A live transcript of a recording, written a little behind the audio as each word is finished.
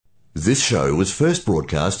This show was first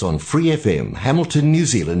broadcast on Free FM, Hamilton, New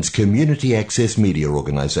Zealand's community access media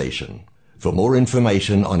organisation. For more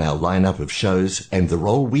information on our lineup of shows and the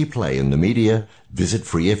role we play in the media, visit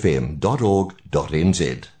freefm.org.nz.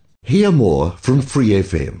 Hear more from Free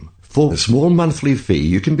FM. For a small monthly fee,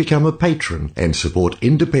 you can become a patron and support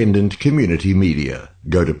independent community media.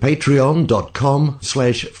 Go to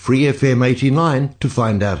patreon.com/freefm89 to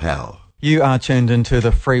find out how. You are tuned into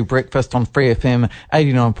the Free Breakfast on Free FM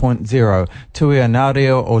 89.0. Tuia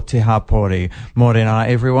Nāreo o Te Hapori. Morena,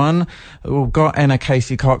 everyone. We've got Anna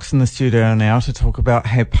Casey-Cox in the studio now to talk about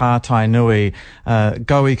He Paatai Nui,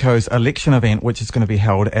 Go Eco's election event, which is going to be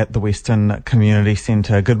held at the Western Community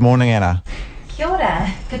Centre. Good morning, Anna. Kia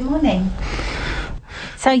ora. Good morning.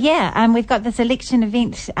 So we've got this election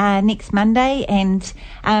event next Monday, and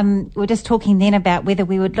we're just talking then about whether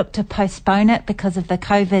we would look to postpone it because of the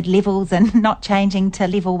COVID levels and not changing to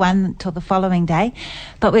level 1 until the following day.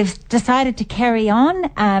 But we've decided to carry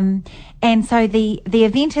on, and so the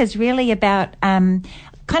event is really about kind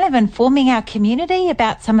of informing our community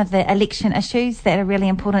about some of the election issues that are really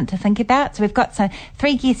important to think about. So we've got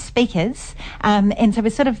 3 guest speakers, and so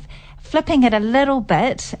we're sort of flipping it a little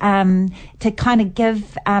bit to kind of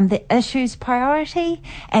give the issues priority,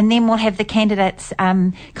 and then we'll have the candidates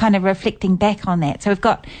kind of reflecting back on that. So we've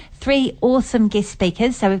got 3 awesome guest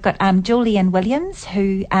speakers. So we've got Julian Williams,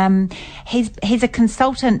 who he's a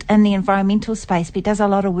consultant in the environmental space, but he does a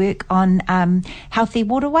lot of work on healthy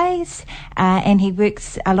waterways, and he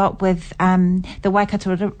works a lot with the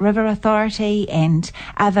Waikato River Authority and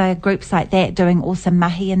other groups like that doing awesome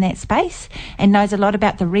mahi in that space, and knows a lot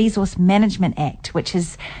about the Resource Management Act, which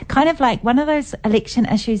is kind of like one of those election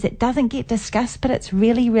issues that doesn't get discussed, but it's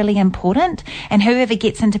really, really important. And whoever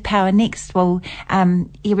gets into power next will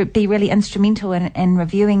be really instrumental in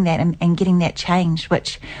reviewing that and getting that changed,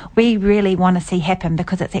 which we really want to see happen,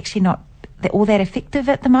 because it's actually not all that effective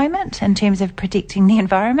at the moment in terms of protecting the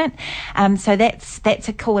environment. So that's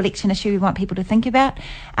a cool election issue we want people to think about.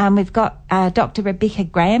 We've got Dr. Rebecca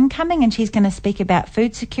Graham coming, and she's going to speak about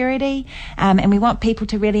food security, and we want people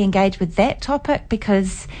to really engage with that topic,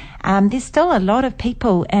 because there's still a lot of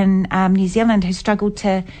people in New Zealand who struggle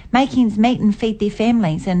to make ends meet and feed their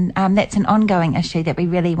families, and that's an ongoing issue that we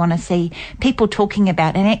really want to see people talking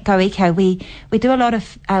about. And at Go Eco, we do a lot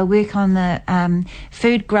of work on the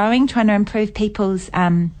food growing, trying to improve people's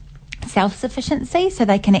self-sufficiency, so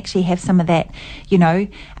they can actually have some of that,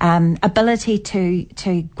 ability to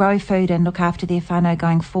grow food and look after their whānau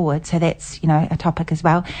going forward. So that's, a topic as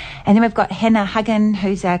well. And then we've got Hannah Huggin,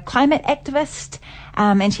 who's a climate activist,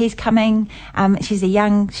 and she's coming. She's a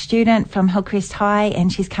young student from Hillcrest High,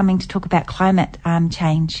 and she's coming to talk about climate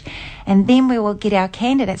change. And then we will get our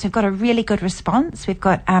candidates. We've got a really good response. We've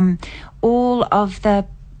got all of the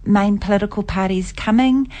main political parties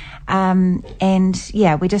coming, and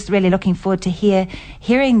we're just really looking forward to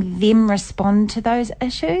hearing them respond to those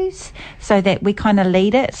issues, so that we kind of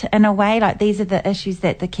lead it in a way like these are the issues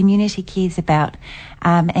that the community cares about,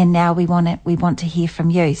 and now we want to hear from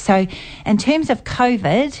you. So in terms of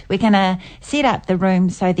COVID, we're going to set up the room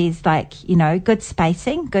so there's good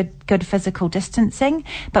spacing, good physical distancing,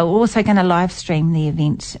 but we're also going to live stream the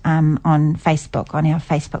event on Facebook, on our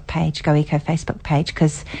Facebook page, Go Eco Facebook page,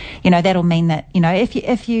 because that'll mean that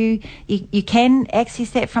if you can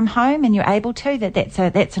access that from home and you're able to,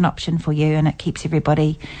 that's an option for you, and it keeps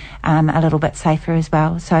everybody a little bit safer as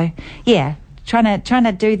well. So trying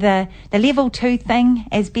to do the level 2 thing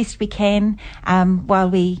as best we can, while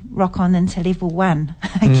we rock on into level 1,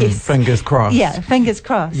 I guess. Fingers crossed. Yeah, fingers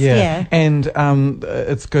crossed. Yeah. And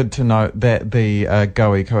it's good to note that the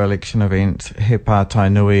Go Eco election event, He Paatai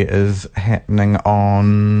Nui, is happening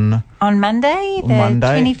on Monday, the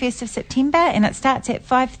 21st of September, and it starts at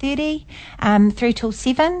 5:30 through till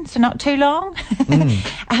 7, so not too long.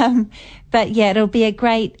 But it'll be a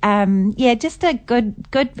great, just a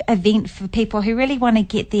good event for people who really want to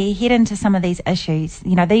get their head into some of these issues,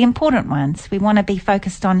 the important ones. We want to be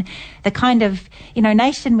focused on the kind of,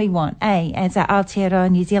 nation we want, as a Aotearoa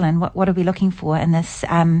New Zealand. What are we looking for in this,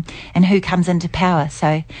 and who comes into power?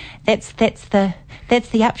 So that's the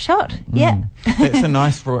upshot. Yeah. That's a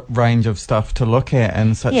nice range of stuff to look at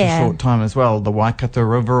in such a short time as well. The Waikato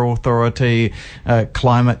River Authority,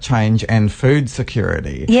 climate change, and food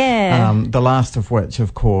security. Yeah. The last of which,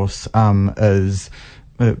 of course, is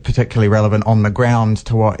particularly relevant on the ground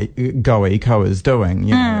to what Go Eco is doing,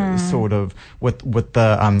 sort of with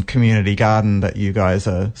the community garden that you guys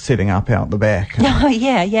are setting up out the back. Oh,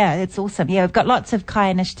 yeah, it's awesome. Yeah, we've got lots of Kai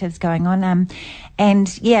initiatives going on.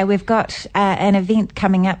 And we've got an event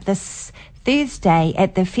coming up this Thursday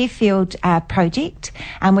at the Fairfield project.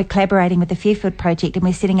 We're collaborating with the Fairfield project, and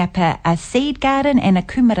we're setting up a seed garden and a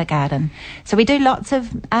kumara garden. So we do lots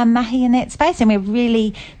of mahi in that space, and we're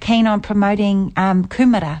really keen on promoting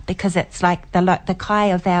kumara, because it's like the kai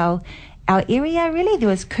of our area, really. There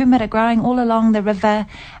was kumara growing all along the river,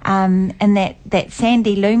 and that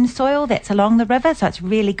sandy loam soil that's along the river, so it's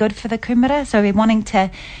really good for the kumara. So we're wanting to,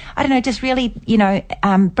 just really,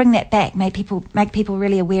 bring that back, make people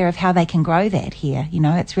really aware of how they can grow that here.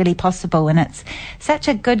 It's really possible, and it's such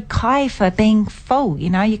a good kai for being full.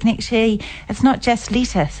 You can actually, it's not just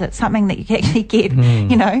lettuce, it's something that you can actually get,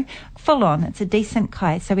 full on. It's a decent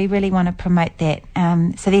kai, so we really want to promote that.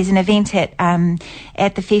 So there's an event at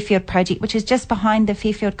the Fairfield project, which is just behind the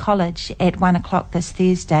Fairfield College, at 1:00 this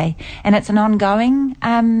Thursday, and it's an ongoing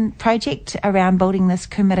project around building this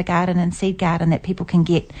kumara garden and seed garden that people can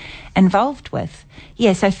get involved with.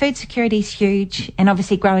 Yeah, so food security is huge, and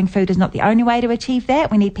obviously growing food is not the only way to achieve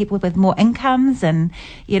that. We need people with more incomes and,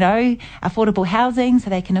 affordable housing so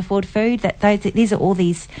they can afford food. These are all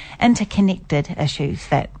these interconnected issues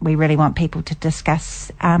that we really want people to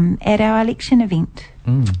discuss at our election event.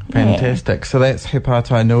 Fantastic. Yeah. So that's He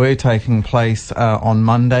Paatai Nui, taking place on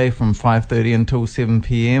Monday from 5:30 until 7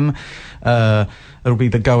 p.m. It'll be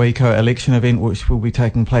the Go Eco election event, which will be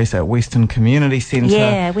taking place at Western Community Centre.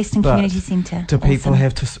 Yeah, Western Community Centre. Do people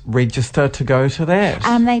have to register to go to that?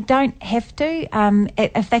 They don't have to.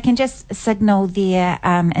 If they can just signal their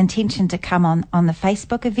intention to come on the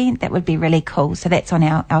Facebook event, that would be really cool. So that's on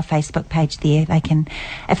our Facebook page there.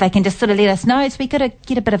 If they can just sort of let us know, so we could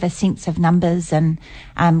get a bit of a sense of numbers and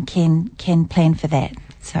can plan for that.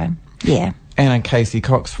 So, yeah. Anna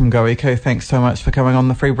Casey-Cox from Go Eco, thanks so much for coming on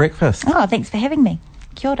the Free Breakfast. Oh, thanks for having me.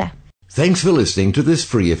 Kia ora. Thanks for listening to this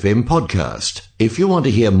Free FM podcast. If you want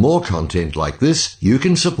to hear more content like this, you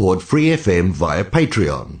can support Free FM via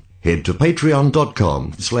Patreon. Head to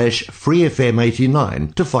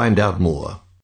patreon.com/freefm89 to find out more.